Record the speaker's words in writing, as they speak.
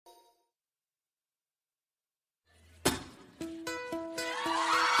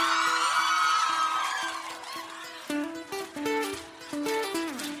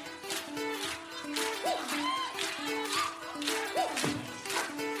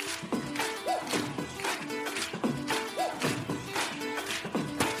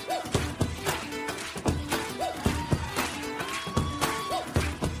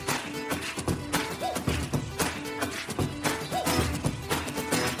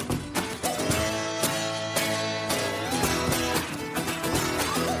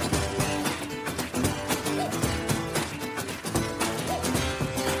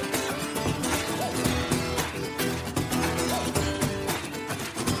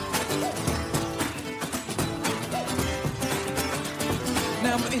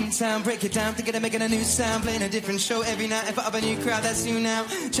in town, break it down, thinking of making a new sound, playing a different show every night. If I have a new crowd, that's you now.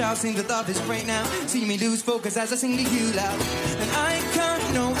 Child seems to thought this break now. See me lose focus as I sing to you loud. And I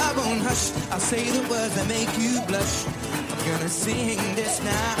can't, no, I won't hush. I'll say the words that make you blush. I'm gonna sing this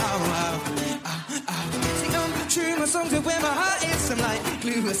now. See, I'm true, my songs are where my heart is. I'm like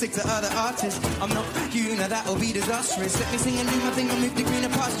glue, I stick to other artists. I'm not you, now that'll be disastrous. Let me sing and do my thing and move the greener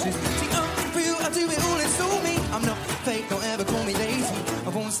pastures. See, I'm real, I do it all, it's all me. I'm not fake, don't ever call me lazy. I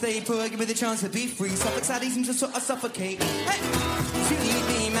won't stay put, give me the chance to be free. Suffocate seems to sort of suffocate. Hey, you need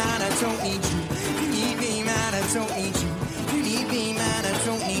me, man, I don't need you. You need me, man, I don't need you. You need me, man, I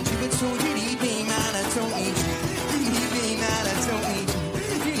don't need you. It's all you need me, man, I don't need you. You need me, man, I don't need you.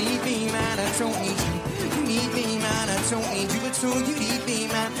 You need me, man, I don't need you. You need me, man, I don't need you. It's all you need me,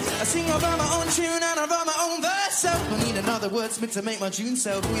 man. I sing over my own tune and I write my own verse. So I need another wordsmith to make my tune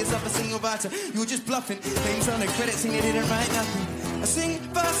sell. Call yourself a single writer, you were just bluffing. Names on the credits, sing they didn't write nothing. I sing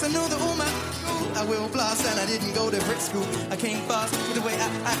fast, I know that all my I will blast and I didn't go to Brit school. I came fast with the way I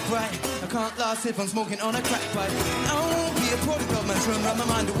act right. I can't last if I'm smoking on a crack pipe. I won't be a product of my drum, my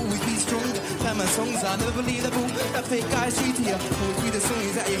mind will always be strong. Plan my songs, I never believe the bull. That fake guy's sweet here. Always be the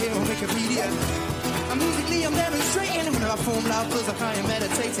songs that you hear on Wikipedia. I'm musically, I'm demonstrating. When I form loud flows, I cry and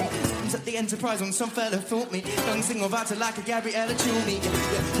meditating. I'm at the Enterprise when some fella thought me. Young single writer like a Gabriella Jewel.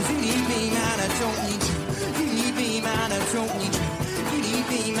 Cause you need me, man, I don't need you. You need me, man, I don't need you. You need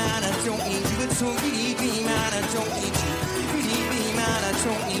me, man, I don't need you. It's all you need me, man, I don't need you. You need me, man, I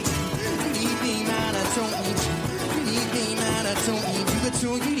don't need you. You need me, man, I don't need you. You need me, man, I don't need you. It's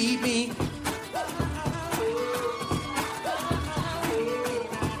all you need me.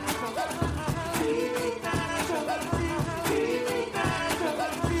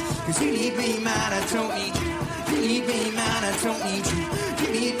 Cause you need me, man, I don't need you. You need me, man, I don't need you. You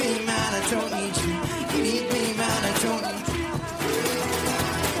need me, man, I don't need you. You need me, man, I don't need you.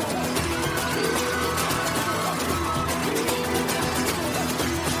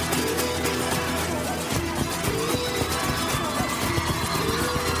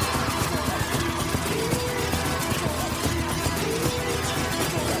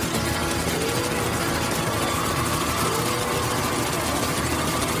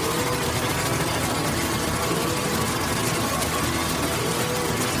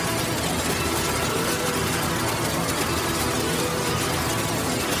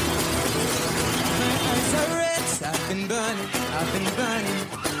 I've been burning.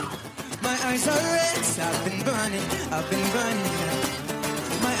 My eyes are red, I've been burning. I've been burning.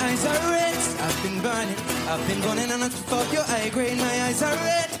 My eyes are red, I've been burning. I've been burning enough to fuck your eye grade. My eyes are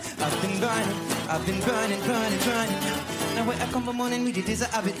red, I've been burning. I've been burning, burning, burning. Now where I come from morning with it is a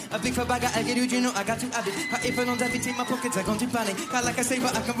habit. A big for bag I get you know I got to have it. If I don't have it in my pockets I go to panic. Like I say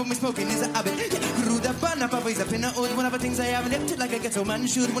but I come from me smoking is a habit. Through the ban up always up in the old. One of the things I have left it like I get so man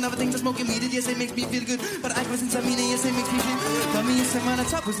should. One of the things I smoking weed it yes it makes me feel good. But I was in Samina yes it makes me feel good. For me it's a man on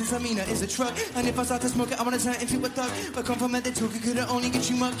top was in Samina is a truck. And if I start to smoke it I wanna turn into a thug. But come from at the talk it could only get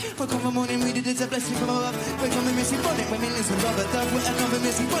you mugged. But come from morning weed it is a blessing from above. But come from messy bonnet women is a rubber duck. When I come from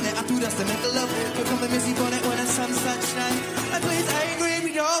messy bonnet I do that's to make the love. But come from messy bonnet when the sun sunshine. I play I agree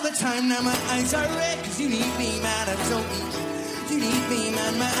with you all the time. Now my eyes are red cause you need me man I don't need you. You need me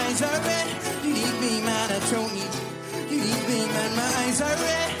man my eyes are red. You need me man I don't need you. You need me man my eyes are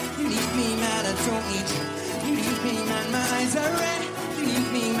red. You need me man I don't need you. You need me man my eyes are red. You need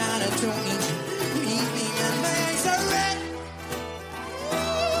me man I don't need you. You need me man my eyes are red.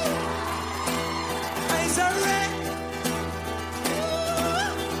 Eyes are red.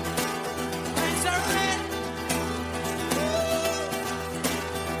 Eyes are red.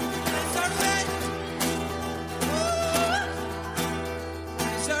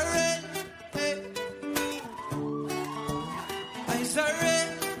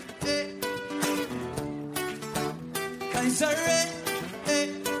 Eyes are red, eh.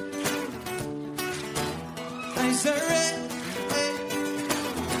 Eyes are red, eh.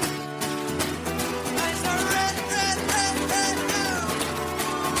 Eyes are red, red, red, red now.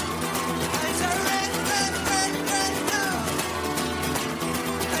 Eyes are red, red, red, red now.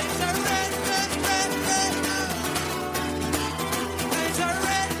 Eyes are red, red, red, red now. Eyes are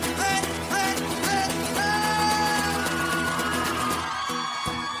red, red, red, red now.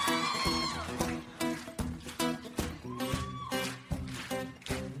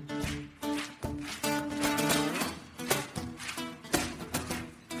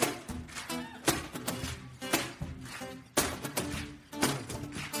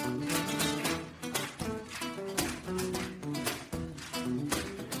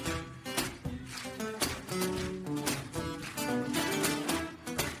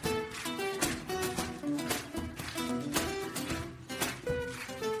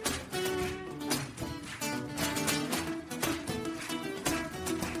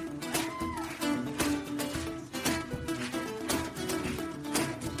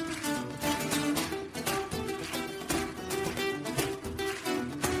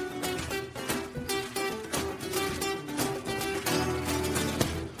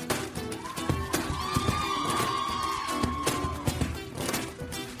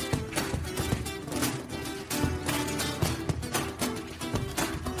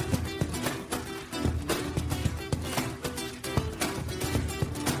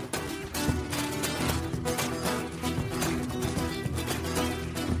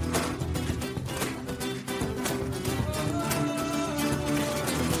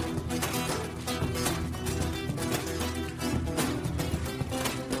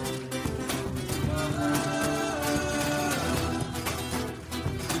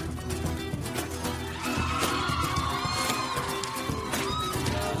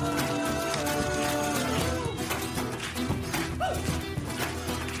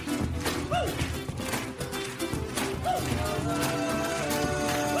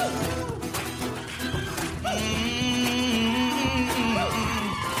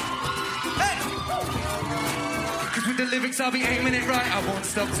 with the lyrics, I'll be aiming it right. I won't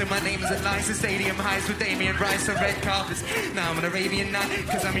stop till my name's at license. Stadium highs with Damien Rice on red carpets. Now I'm an Arabian night,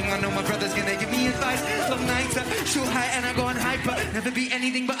 cause I know my brother's gonna give me advice. Long nights, short height, and I go on hyper. Never be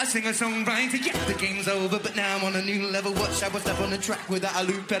anything but a singer-songwriter. Yeah, the game's over, but now I'm on a new level. Watch, I was up on the track without a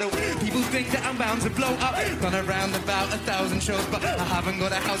loop pedal. People think that I'm bound to blow up. Gone around about 1,000 shows, but I haven't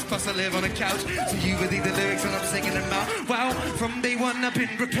got a house, plus I live on a couch. So you believe the lyrics when I'm singing them out. Wow, from day one I've been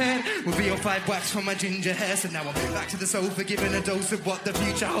prepared with VO5 wax for my ginger hair. So now I'm back to the sofa, giving a dose of what the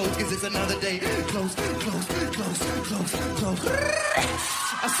future holds. Cause it's another day. Close, close, close, close, close.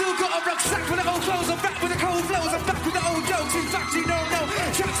 I still got a rucksack full of old clothes. I'm back with the cold flows. I'm back with the old jokes. In fact, you don't know.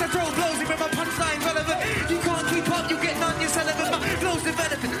 Tracks I throw blows in when my punchline's relevant. You can't keep up, you get none, you're celibate. My flow's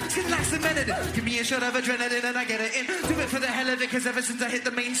developing, skin like cemented. Give me a shot of adrenaline and I get it in. Do it for the hell of it, cause ever since I hit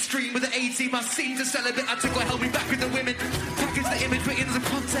the mainstream with the A-team, I seem to celibate. I took what held me back with the women. Package the image, put in as a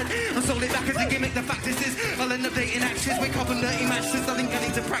content. I sold it back as a gimmick. The fact is this, I'll end up dating actors. Wake up and dirty matches. I think I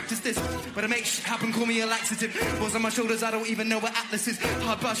need to practice this, but I make shit happen, call me a laxative. Balls on my shoulders, I don't even know what Atlas is.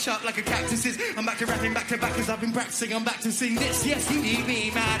 Hard bust sharp like a cactus is. I'm back to rapping back to back as I've been practicing. I'm back to sing this. Yes, you need me,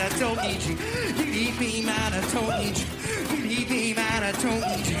 man, I don't need you. You need me, man, I don't need you. You need me, man, I don't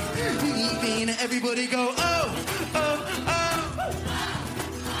need you. You need me, and everybody go, oh, oh, oh.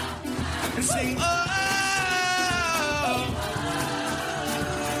 And sing, oh, oh.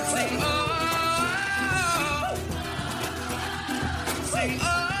 Sing, oh, oh. Sing, oh,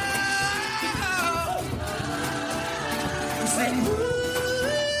 oh. Sing, ooh.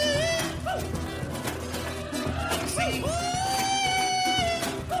 Sing, ooh.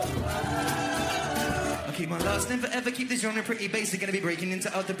 Keep my last name forever, keep this genre pretty basic. Gonna be breaking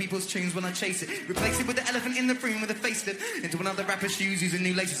into other people's tunes when I chase it. Replace it with the elephant in the room with a facelift. Into another rapper's shoes using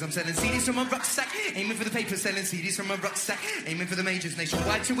new laces. I'm selling CDs from my rucksack, aiming for the paper. Selling CDs from my rucksack, aiming for the majors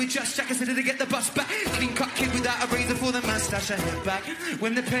nationwide. Till we just jack us to get the bus back. Clean cut kid without a razor for the mustache. I hit back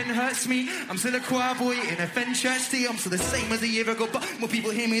when the pen hurts me. I'm still a choir boy in a Fen church tea. I'm still the same as a year ago, but more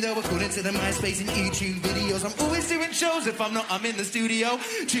people hear me though. According to the MySpace and YouTube videos, I'm always doing shows. If I'm not, I'm in the studio.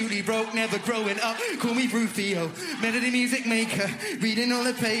 Truly broke, never growing up. Call me Rufio, melody music maker, reading all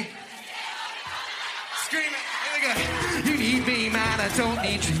the paper. Screaming, here we go. You need me, man, I don't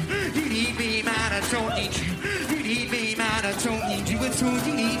need you. You need me, man, I don't need you. You need me, man, I don't need you at all.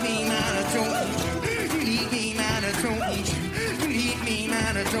 You need me, man, I don't need you. You need me, man, I don't need you. You need me,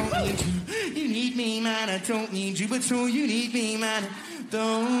 man, I don't need you. You need me, man, I don't need you at all. You need me, man, I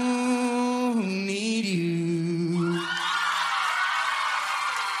don't need you.